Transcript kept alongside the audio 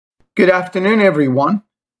Good afternoon, everyone.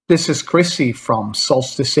 This is Chrissy from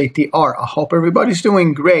Solstice ATR. I hope everybody's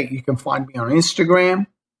doing great. You can find me on Instagram,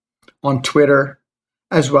 on Twitter,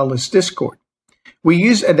 as well as Discord. We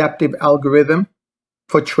use adaptive algorithm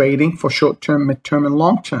for trading for short-term, mid-term, and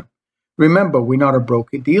long-term. Remember, we're not a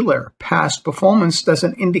broker-dealer. Past performance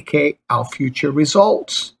doesn't indicate our future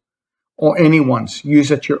results or anyone's.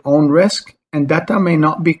 Use at your own risk, and data may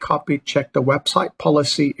not be copied. Check the website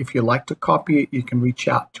policy. If you like to copy it, you can reach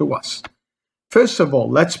out to us. First of all,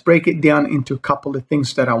 let's break it down into a couple of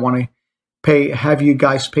things that I want to have you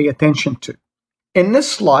guys pay attention to. In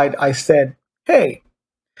this slide, I said, hey,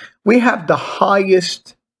 we have the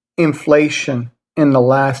highest inflation in the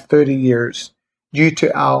last 30 years due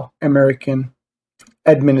to our American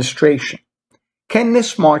administration. Can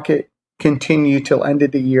this market continue till end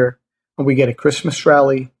of the year and we get a Christmas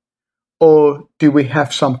rally? Or do we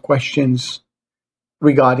have some questions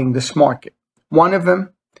regarding this market? One of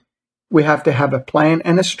them, we have to have a plan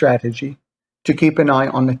and a strategy to keep an eye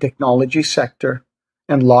on the technology sector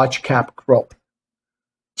and large cap growth,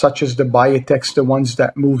 such as the biotechs, the ones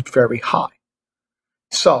that moved very high.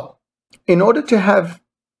 So, in order to have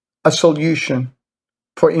a solution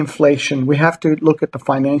for inflation, we have to look at the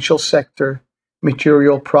financial sector,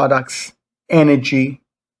 material products, energy,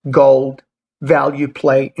 gold, value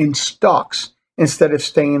play in stocks instead of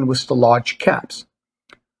staying with the large caps.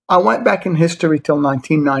 I went back in history till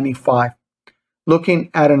 1995,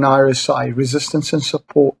 looking at an RSI, resistance and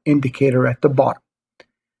support indicator at the bottom.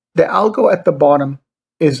 The algo at the bottom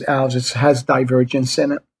is ours. It has divergence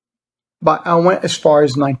in it. But I went as far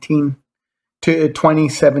as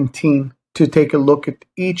 2017 to take a look at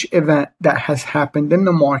each event that has happened in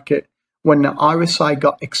the market when the RSI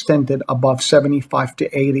got extended above 75 to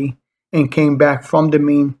 80 and came back from the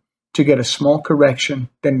mean to get a small correction,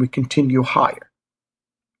 then we continue higher.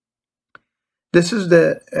 This is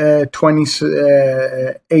the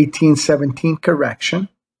 2018-17 correction.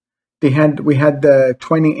 We had the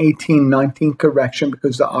 2018-19 correction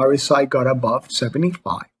because the RSI got above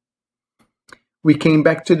 75. We came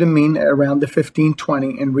back to the mean around the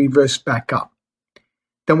 15-20 and reversed back up.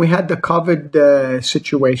 Then we had the COVID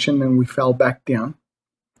situation and we fell back down.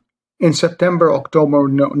 In September, October,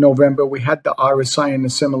 November, we had the RSI in a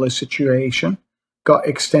similar situation. Got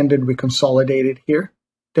extended, we consolidated here.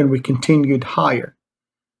 Then we continued higher.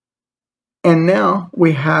 And now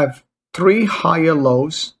we have 3 higher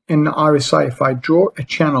lows in the RSI. If I draw a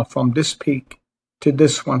channel from this peak to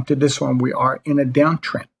this one, we are in a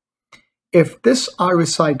downtrend. If this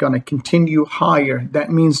RSI going to continue higher, that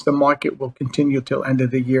means the market will continue till end of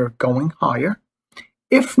the year going higher.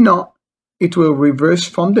 If not, it will reverse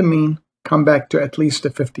from the mean, come back to at least the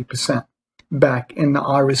 50% back in the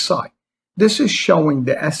RSI. This is showing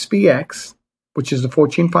the SPX, which is the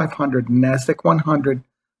Fortune 500, Nasdaq 100,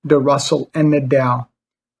 the Russell, and the Dow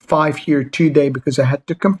 5-year 2-day, because I had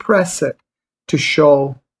to compress it to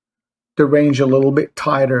show the range a little bit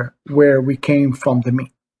tighter where we came from the mean.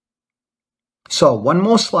 So one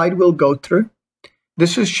more slide we'll go through.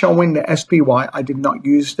 This is showing the SPY. I did not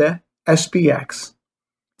use the SPX.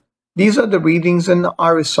 These are the readings in the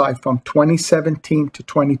RSI from 2017 to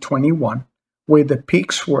 2021, where the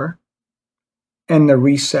peaks were and the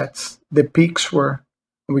resets. The peaks were,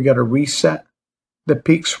 we got a reset. The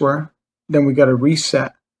peaks were, then we got a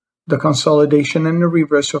reset. The consolidation and the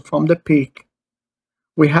reversal from the peak.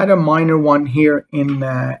 We had a minor one here in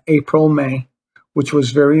April, May, which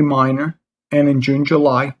was very minor. And in June,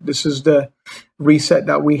 July, this is the reset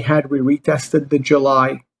that we had. We retested the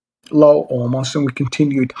July low almost, and we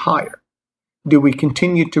continued higher. Do we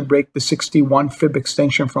continue to break the 61 fib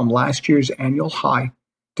extension from last year's annual high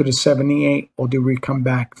to the 78, or do we come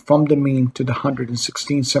back from the mean to the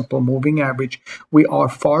 116 simple moving average? We are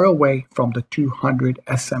far away from the 200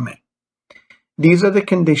 SMA. These are the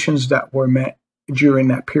conditions that were met during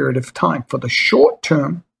that period of time. For the short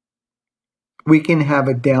term, we can have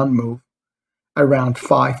a down move around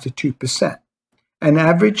 5 to 2%. An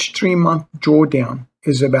average 3-month drawdown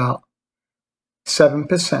is about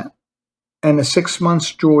 7%, and a 6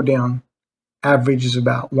 months drawdown average is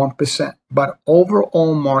about 1%. But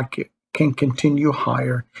overall market can continue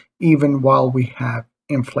higher even while we have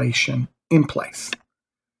inflation in place.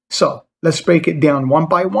 So let's break it down one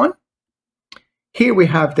by one. Here we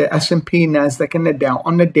have the S&P, Nasdaq, and the Dow.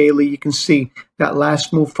 On the daily, you can see that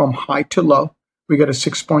last move from high to low. We got a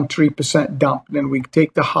 6.3% dump. Then we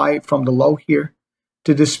take the high from the low here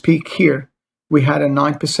to this peak here. We had a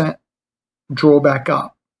 9% draw back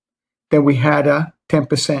up. Then we had a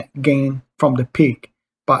 10% gain from the peak.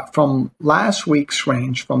 But from last week's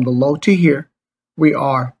range, from the low to here, we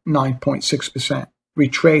are 9.6%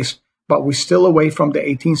 retraced. but we're still away from the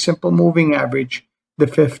 18 simple moving average, the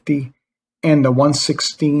 50, and the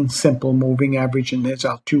 116 simple moving average, and there's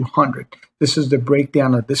our 200. This is the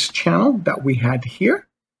breakdown of this channel that we had here,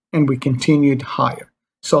 and we continued higher.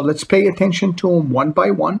 So let's pay attention to them one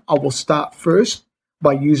by one. I will start first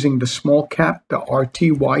by using the small cap, the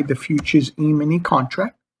RTY, the futures E-mini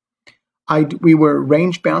contract. We were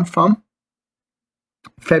range bound from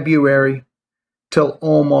February till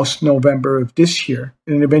almost November of this year.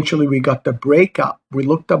 And eventually we got the breakout. We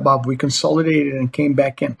looked above, we consolidated and came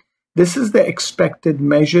back in. This is the expected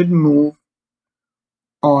measured move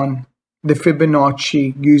on the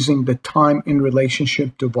Fibonacci using the time in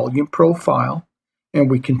relationship to volume profile.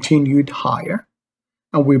 And we continued higher.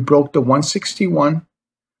 And we broke the 161.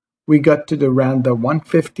 We got to around the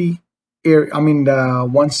 150 area, the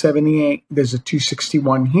 178. There's a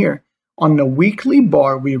 261 here. On the weekly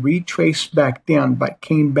bar, we retraced back down, but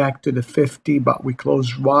came back to the 50, but we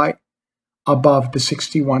closed right above the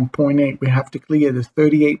 61.8. We have to clear the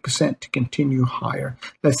 38% to continue higher.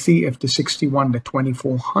 Let's see if the 61 to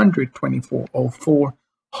 2400, 2404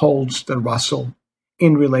 holds the Russell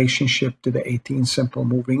in relationship to the 18 simple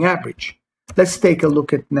moving average. Let's take a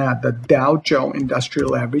look at now the Dow Jones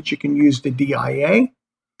Industrial Average. You can use the DIA,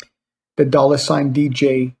 the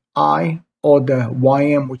 $DJI, or the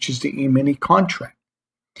YM, which is the E-mini contract.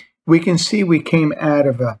 We can see we came out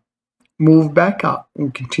of a move back up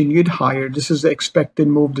and continued higher. This is the expected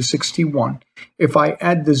move to 61. If I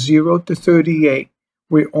add the 0 to 38,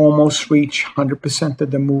 we almost reach 100% of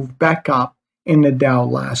the move back up in the Dow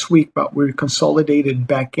last week, but we're consolidated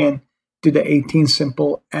back in to the 18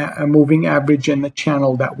 simple moving average in the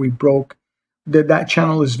channel that we broke. That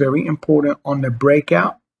channel is very important on the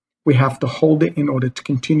breakout. We have to hold it in order to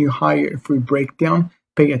continue higher. If we break down,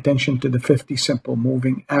 pay attention to the 50 simple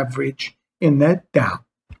moving average in that Dow.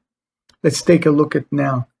 Let's take a look at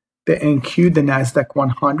now the NQ, the Nasdaq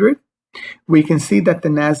 100. We can see that the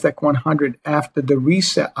Nasdaq 100, after the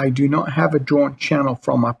reset, I do not have a drawn channel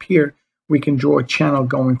from up here. We can draw a channel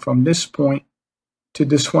going from this point to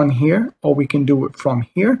this one here, or we can do it from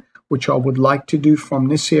here, which I would like to do from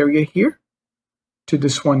this area here to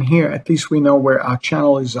this one here. At least we know where our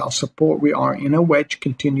channel is, our support. We are in a wedge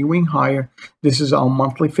continuing higher. This is our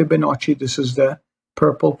monthly Fibonacci. This is the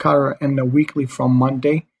purple color, and the weekly from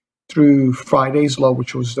Monday through Friday's low,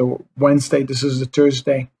 which was the Wednesday. This is the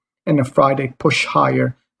Thursday, and the Friday push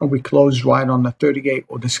higher, and we closed right on the 38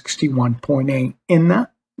 or the 61.8 in the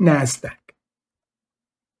Nasdaq.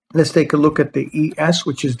 Let's take a look at the ES,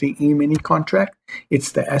 which is the E-mini contract.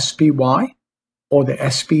 It's the SPY or the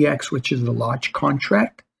SPX, which is the large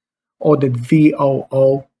contract, or the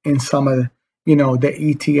VOO in some of the, the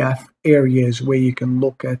ETF areas where you can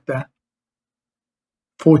look at the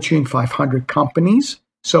Fortune 500 companies.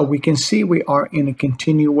 So we can see we are in a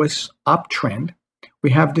continuous uptrend.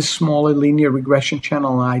 We have this smaller linear regression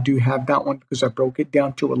channel, and I do have that one because I broke it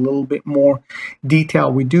down to a little bit more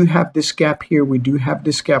detail. We do have this gap here. We do have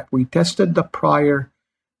this gap. We tested the prior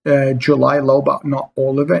July low, but not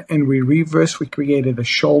all of it, and we reversed. We created a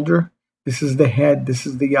shoulder. This is the head. This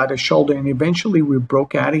is the other shoulder, and eventually we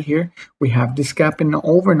broke out of here. We have this gap in the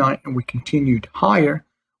overnight, and we continued higher.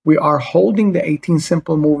 We are holding the 18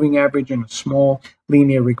 simple moving average in a small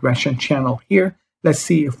linear regression channel here. Let's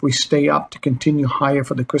see if we stay up to continue higher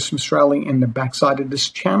for the Christmas rally in the backside of this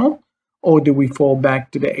channel, or do we fall back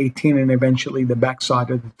to the 18 and eventually the backside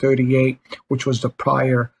of the 38, which was the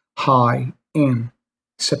prior high in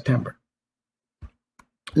September.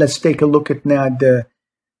 Let's take a look at now the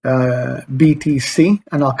BTC,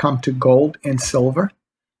 and I'll come to gold and silver.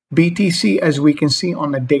 BTC, as we can see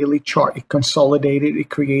on the daily chart, it consolidated, it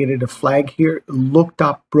created a flag here, looked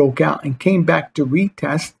up, broke out, and came back to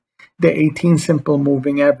retest the 18 simple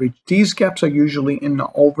moving average. These gaps are usually in the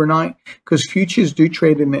overnight because futures do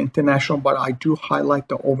trade in the international, but I do highlight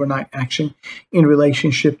the overnight action in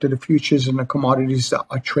relationship to the futures and the commodities that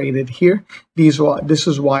are traded here. This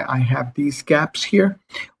is why I have these gaps here.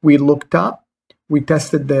 We looked up, we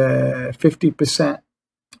tested the 50%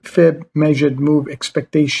 fib measured move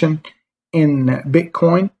expectation in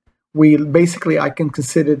Bitcoin. I can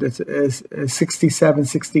consider this as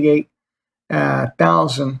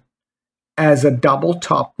 68,000 as a double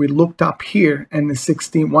top. We looked up here, and the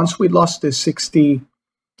 16, once we lost the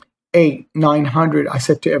 68,900, I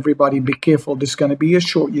said to everybody, be careful, this is going to be a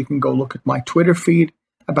short. You can go look at my Twitter feed.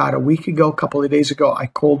 About a week ago, a couple of days ago, I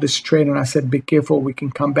called this trade and I said, be careful, we can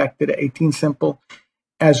come back to the 18 simple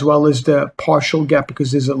as well as the partial gap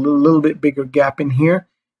because there's a little bit bigger gap in here.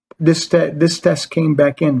 This test came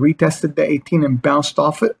back in, retested the 18 and bounced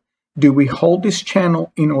off it. Do we hold this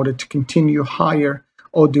channel in order to continue higher,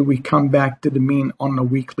 or do we come back to the mean on the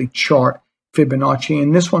weekly chart Fibonacci?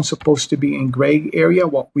 And this one's supposed to be in gray area.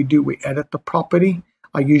 What we do, we edit the property.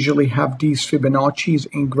 I usually have these Fibonacci's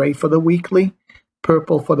in gray for the weekly,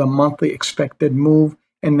 purple for the monthly expected move,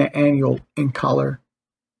 and the annual in color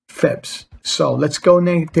fibs. So let's go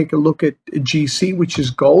now and take a look at GC, which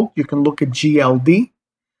is gold. You can look at GLD.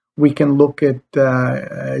 We can look at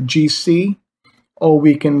GC, or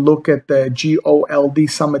we can look at the GOLD,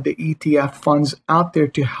 some of the ETF funds out there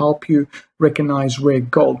to help you recognize where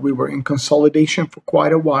gold. We were in consolidation for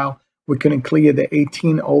quite a while. We couldn't clear the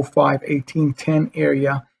 1805, 1810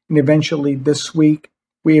 area. And eventually this week,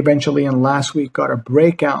 and last week got a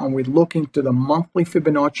breakout, and we're looking to the monthly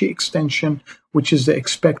Fibonacci extension, which is the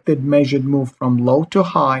expected measured move from low to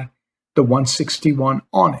high, the 161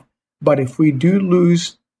 on it. But if we do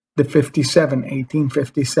lose the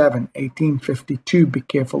 1857, 1852, be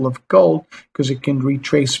careful of gold, because it can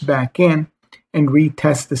retrace back in and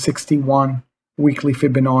retest the 61 weekly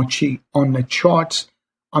Fibonacci on the charts.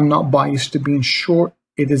 I'm not biased to being short.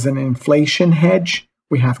 It is an inflation hedge.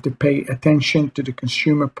 We have to pay attention to the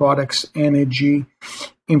consumer products, energy,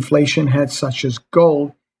 inflation hedge such as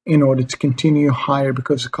gold in order to continue higher,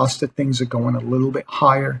 because the cost of things are going a little bit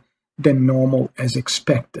higher than normal as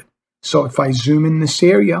expected. So if I zoom in this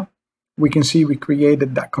area, we can see we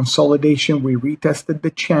created that consolidation. We retested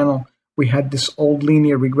the channel. We had this old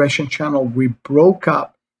linear regression channel. We broke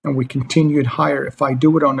up and we continued higher. If I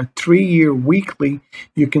do it on a 3-year weekly,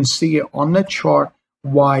 you can see it on the chart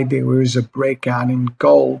why there is a breakout in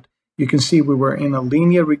gold. You can see we were in a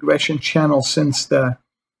linear regression channel since the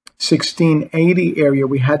 1680 area.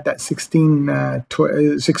 We had that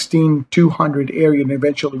 16200 area, and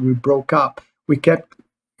eventually we broke up. We kept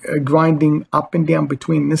grinding up and down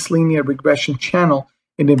between this linear regression channel,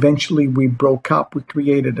 and eventually we broke up. We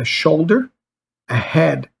created a shoulder, a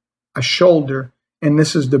head, a shoulder, and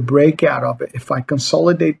this is the breakout of it. If I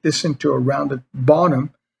consolidate this into a rounded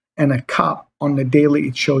bottom and a cup on the daily,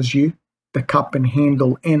 it shows you the cup and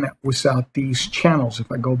handle in it without these channels.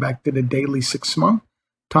 If I go back to the daily 6-month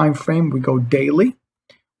time frame, we go daily.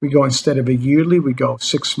 We go, instead of a yearly, we go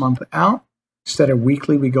 6 month out. Instead of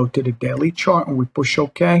weekly, we go to the daily chart and we push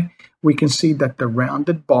OK. We can see that the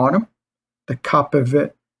rounded bottom, the cup of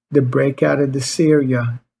it, the breakout of this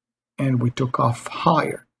area, and we took off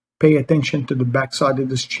higher. Pay attention to the backside of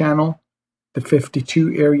this channel, the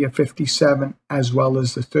 52 area, 57, as well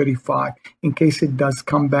as the 35. In case it does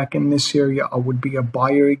come back in this area, I would be a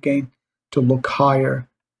buyer again to look higher,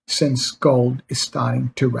 since gold is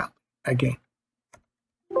starting to rally again.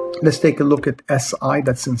 Let's take a look at SI,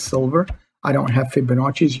 that's in silver. I don't have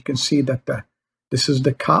Fibonacci's. You can see that this is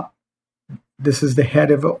the cup, this is the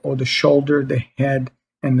head of it, or the shoulder, the head,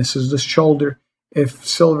 and this is the shoulder. If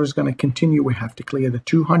silver is going to continue, we have to clear the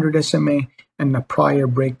 200 SMA and the prior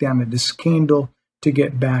breakdown of this candle to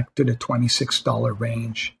get back to the $26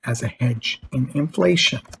 range as a hedge in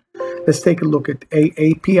inflation. Let's take a look at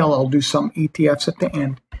AAPL. I'll do some ETFs at the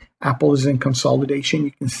end. Apple is in consolidation.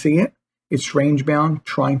 You can see it. It's range bound,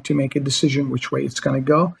 trying to make a decision which way it's going to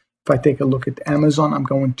go. If I take a look at Amazon, I'm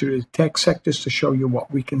going to the tech sectors to show you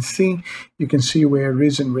what we can see. You can see where it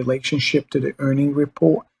is in relationship to the earning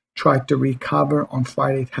report. Tried to recover on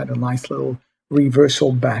Friday. It had a nice little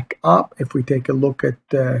reversal back up. If we take a look at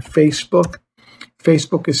Facebook,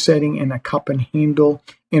 Facebook is setting in a cup and handle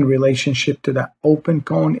in relationship to that open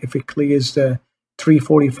cone. If it clears the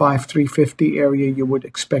 345, 350 area, you would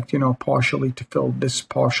expect, partially to fill this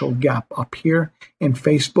partial gap up here in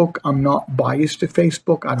Facebook. I'm not biased to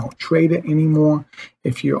Facebook. I don't trade it anymore.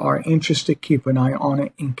 If you are interested, keep an eye on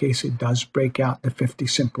it in case it does break out the 50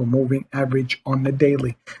 simple moving average on the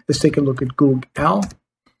daily. Let's take a look at Google.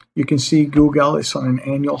 You can see Google is on an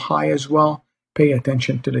annual high as well. Pay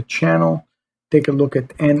attention to the channel. Take a look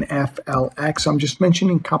at NFLX. I'm just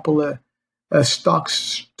mentioning a couple of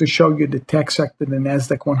stocks to show you the tech sector, the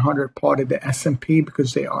Nasdaq 100 part of the S&P,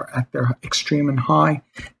 because they are at their extreme and high.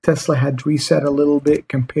 Tesla had reset a little bit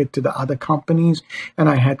compared to the other companies, and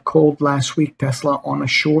I had called last week Tesla on a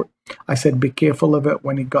short. I said be careful of it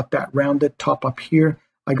when it got that rounded top up here.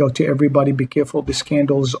 I go to everybody, be careful, this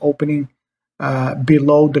candle is opening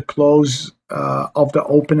below the close of the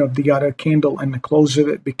open of the other candle and the close of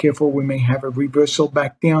it. Be careful, we may have a reversal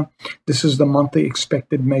back down. This is the monthly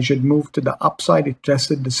expected measured move to the upside. It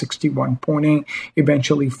tested the 61.8,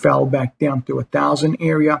 eventually fell back down to 1,000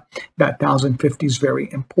 area. That 1,050 is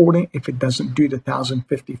very important. If it doesn't do the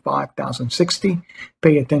 1,055, 1,060,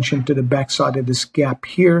 pay attention to the backside of this gap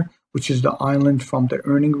here, which is the island from the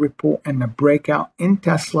earning report, and the breakout in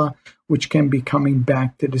Tesla, which can be coming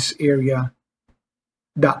back to this area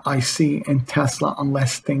that I see in Tesla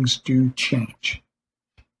unless things do change.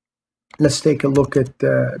 Let's take a look at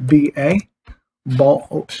BA.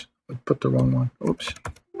 Oops, I put the wrong one. Oops.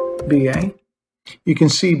 BA. You can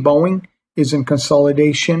see Boeing is in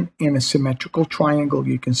consolidation in a symmetrical triangle.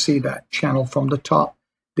 You can see that channel from the top.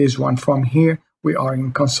 There's one from here. We are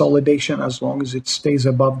in consolidation as long as it stays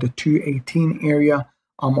above the 218 area.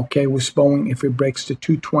 I'm okay with Boeing. If it breaks to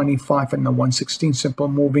 225 and the 116 simple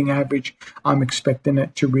moving average, I'm expecting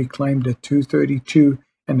it to reclaim the 232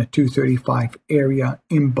 and the 235 area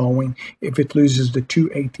in Boeing. If it loses the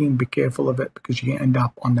 218, be careful of it because you end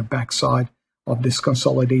up on the backside of this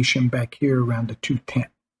consolidation back here around the 210.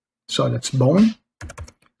 So that's Boeing.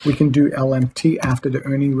 We can do LMT after the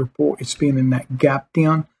earning report. It's been in that gap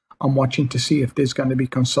down. I'm watching to see if there's going to be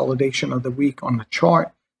consolidation of the week on the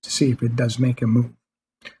chart to see if it does make a move.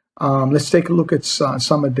 Let's take a look at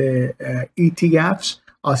some of the ETFs.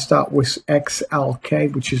 I'll start with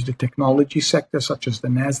XLK, which is the technology sector, such as the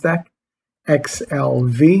Nasdaq.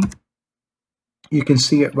 XLV, you can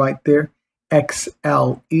see it right there.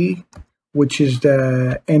 XLE, which is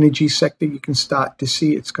the energy sector. You can start to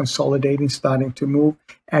see it's consolidating, starting to move.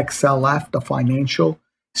 XLF, the financial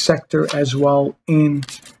sector as well in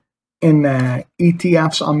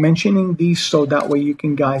ETFs. I'm mentioning these so that way you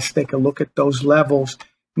can guys take a look at those levels,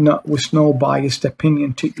 not with no biased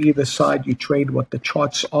opinion to either side. You trade what the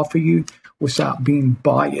charts offer you without being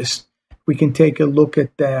biased. We can take a look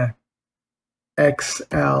at the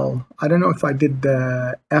XL. I don't know if I did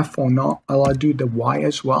the F or not. I'll do the Y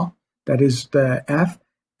as well. That is the F.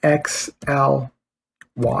 XLY.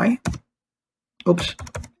 Oops.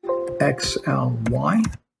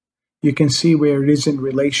 XLY. You can see where it is in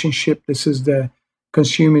relationship. This is the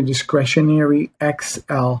consumer discretionary.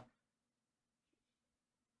 XL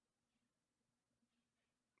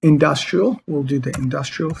industrial. We'll do the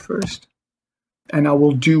industrial first. And I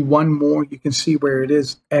will do one more. You can see where it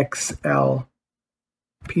is. XLP,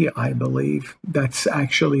 I believe. That's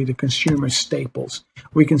actually the consumer staples.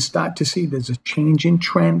 We can start to see there's a change in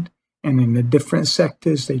trend. And in the different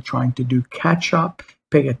sectors, they're trying to do catch up.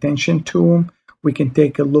 Pay attention to them. We can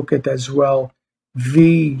take a look at as well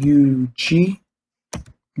VUG,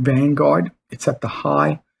 Vanguard. It's at the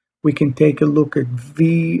high. We can take a look at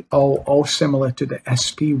VOO, similar to the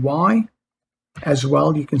SPY as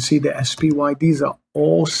well. You can see the SPY. These are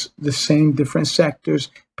all the same different sectors.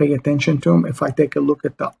 Pay attention to them. If I take a look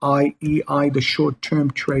at the IEI, the short-term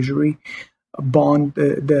treasury bond,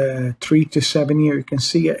 the 3 to 7 year, you can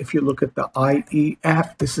see it. If you look at the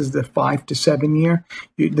IEF, this is the 5 to 7 year,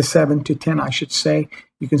 the 7 to 10, I should say.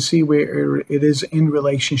 You can see where it is in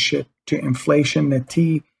relationship to inflation,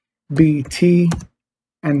 the TBT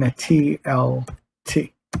and the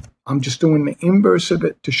TLT. I'm just doing the inverse of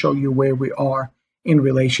it to show you where we are in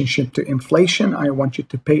relationship to inflation. I want you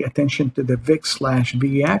to pay attention to the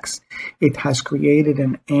VIX/VX. It has created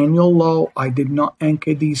an annual low. I did not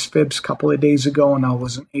anchor these fibs a couple of days ago and I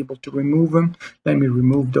wasn't able to remove them. Let me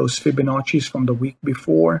remove those Fibonacci's from the week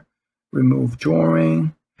before. Remove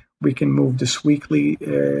drawing. We can move this weekly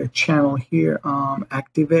channel here,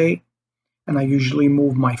 activate. And I usually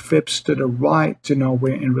move my fibs to the right to know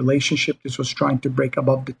where in relationship this was trying to break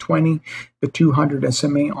above the 20. The 200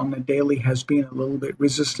 SMA on the daily has been a little bit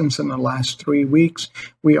resistance in the last 3 weeks.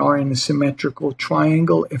 We are in a symmetrical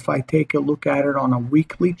triangle. If I take a look at it on a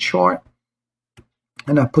weekly chart,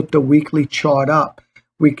 and I put the weekly chart up,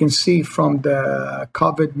 we can see from the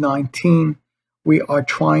COVID-19, we are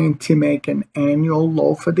trying to make an annual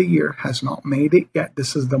low for the year. Has not made it yet.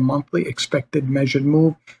 This is the monthly expected measured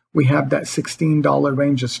move. We have that $16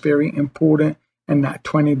 range that's very important, and that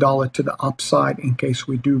 $20 to the upside in case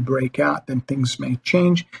we do break out, then things may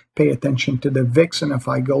change. Pay attention to the VIX, and if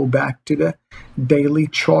I go back to the daily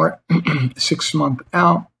chart, 6 months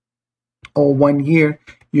out or 1 year,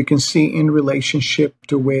 you can see in relationship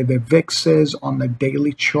to where the VIX is on the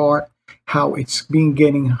daily chart, how it's been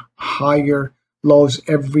getting higher lows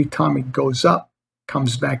every time it goes up,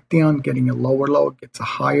 comes back down, getting a lower low, gets a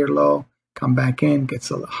higher low, come back in, gets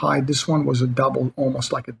a high. This one was a double,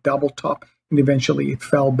 almost like a double top, and eventually it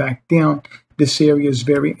fell back down. This area is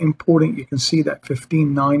very important. You can see that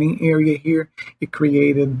 1590 area here. It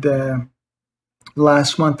created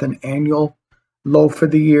last month an annual low for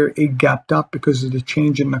the year. It gapped up because of the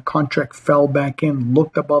change in the contract, fell back in,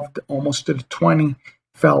 looked above almost to the 20,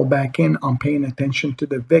 fell back in. I'm paying attention to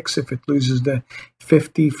the VIX. If it loses the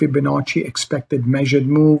 50 Fibonacci expected measured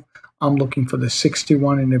move, I'm looking for the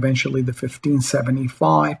 61 and eventually the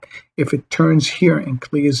 1575. If it turns here and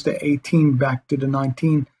clears the 18 back to the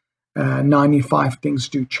 1995, things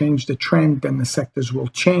do change the trend, then the sectors will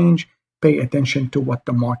change. Pay attention to what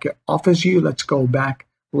the market offers you. Let's go back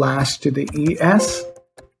last to the ES.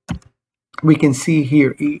 We can see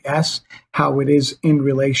here ES, how it is in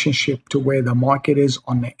relationship to where the market is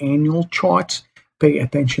on the annual charts. Pay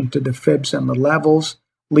attention to the fibs and the levels.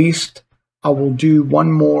 Least I will do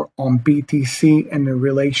one more on BTC and the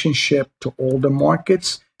relationship to all the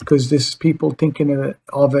markets, because this is people thinking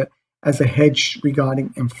of it as a hedge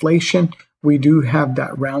regarding inflation. We do have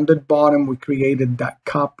that rounded bottom. We created that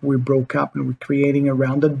cup. We broke up and we're creating a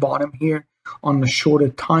rounded bottom here on the shorter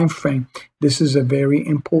time frame. This is a very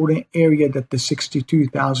important area that the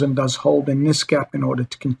 62,000 does hold in this gap in order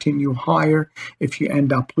to continue higher. If you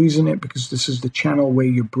end up losing it, because this is the channel where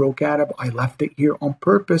you broke out of, I left it here on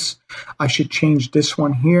purpose. I should change this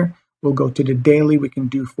one here. We'll go to the daily. We can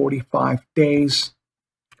do 45 days,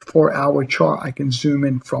 4-hour chart. I can zoom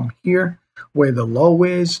in from here where the low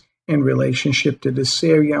is in relationship to this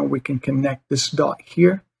area. We can connect this dot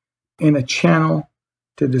here in a channel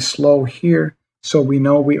to this low here. So we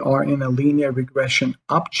know we are in a linear regression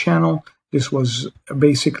up channel. This was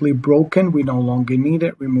basically broken. We no longer need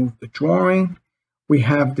it. Remove the drawing. We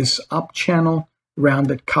have this up channel,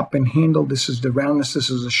 rounded cup and handle. This is the roundness. This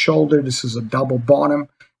is a shoulder. This is a double bottom.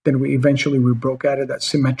 Then we broke out of that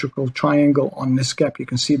symmetrical triangle on this gap. You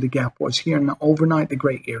can see the gap was here in the overnight. The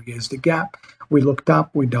gray area is the gap. We looked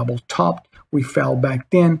up, we double topped, we fell back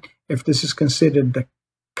in. If this is considered the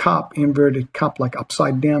cup, inverted cup, like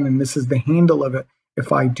upside down, and this is the handle of it,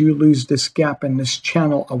 if I do lose this gap in this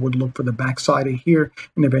channel, I would look for the backside of here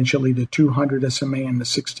and eventually the 200 SMA and the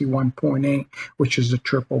 61.8, which is the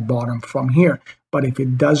triple bottom from here. But if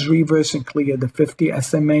it does reverse and clear the 50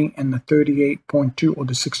 SMA and the 38.2 or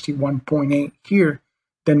the 61.8 here,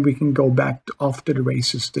 then we can go back off to the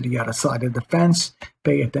races to the other side of the fence.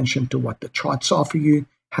 Pay attention to what the charts offer you.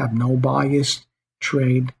 Have no bias.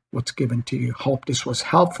 Trade what's given to you. Hope this was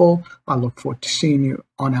helpful. I look forward to seeing you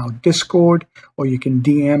on our Discord, or you can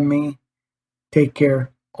DM me. Take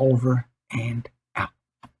care. Over and